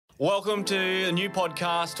Welcome to a new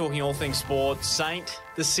podcast talking all things sports. Saint,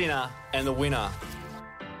 the sinner, and the winner.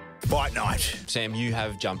 Fight night. Sam, you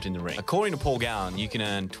have jumped in the ring. According to Paul Gallen, you can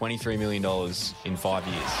earn $23 million in 5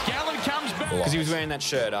 years. Gallen comes back. Because he was wearing that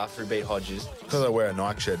shirt after he beat Hodges. Because I wear a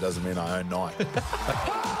Nike shirt doesn't mean I own Nike.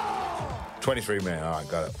 23 million. All right,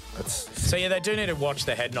 got it. So, yeah, they do need to watch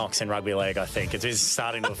the head knocks in rugby league, I think. It is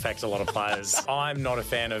starting to affect a lot of players. I'm not a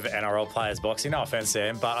fan of NRL players boxing. No offence,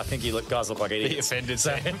 Sam, but I think you guys look like idiots. Be offended,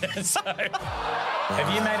 Sam.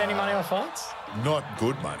 Have you made any money on fights? Not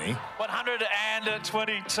good money.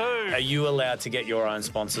 122. Are you allowed to get your own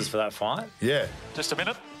sponsors for that fight? Yeah. Just a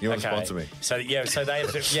minute. You want to sponsor me? So, yeah,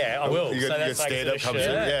 I will. You so got that's like stand-up the comes shirt.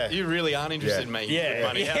 through. Yeah. You really aren't interested in making good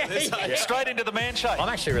money out of this. Straight into the man shake. I'm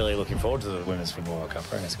actually really looking forward to the Women's Football World Cup.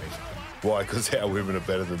 Very nice week. Why? Because our women are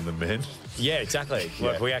better than the men? Yeah, exactly.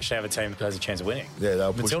 Yeah. Look, we actually have a team that has a chance of winning. Yeah,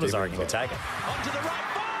 they'll push Matilda's, deep I reckon, in can take it. Onto the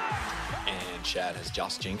right And Shad has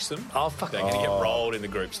just jinxed them. Oh, fuck. They're going to get rolled in the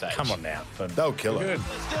group stage. Come on now. They'll kill her.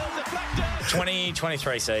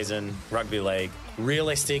 2023 season, rugby league.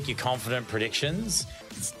 Realistic, you're confident predictions.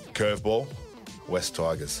 Curveball, West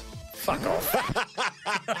Tigers. Fuck off.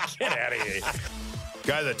 Get out of here.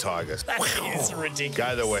 Go the Tigers. That is ridiculous.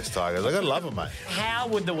 Go the West Tigers. I gotta love them, mate. How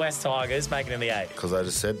would the West Tigers make it in the 8? Because I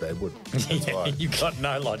just said they would. That's why. You've got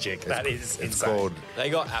no logic. That is It's insane. called. They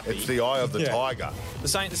got happy. It's the eye of the tiger. The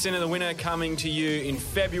Saint, the Sinner, the Winner coming to you in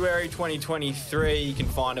February 2023. You can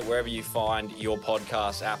find it wherever you find your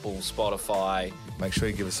podcast, Apple, Spotify. Make sure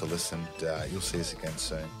you give us a listen. You'll see us again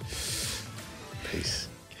soon. Peace.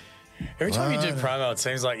 Every time you do promo, it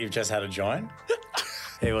seems like you've just had a joint.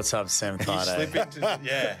 Hey, what's up, Sam Friday?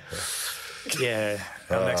 Yeah. Yeah,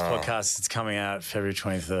 our next podcast, it's coming out February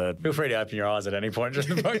 23rd. Feel free to open your eyes at any point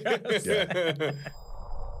during the podcast. Yeah.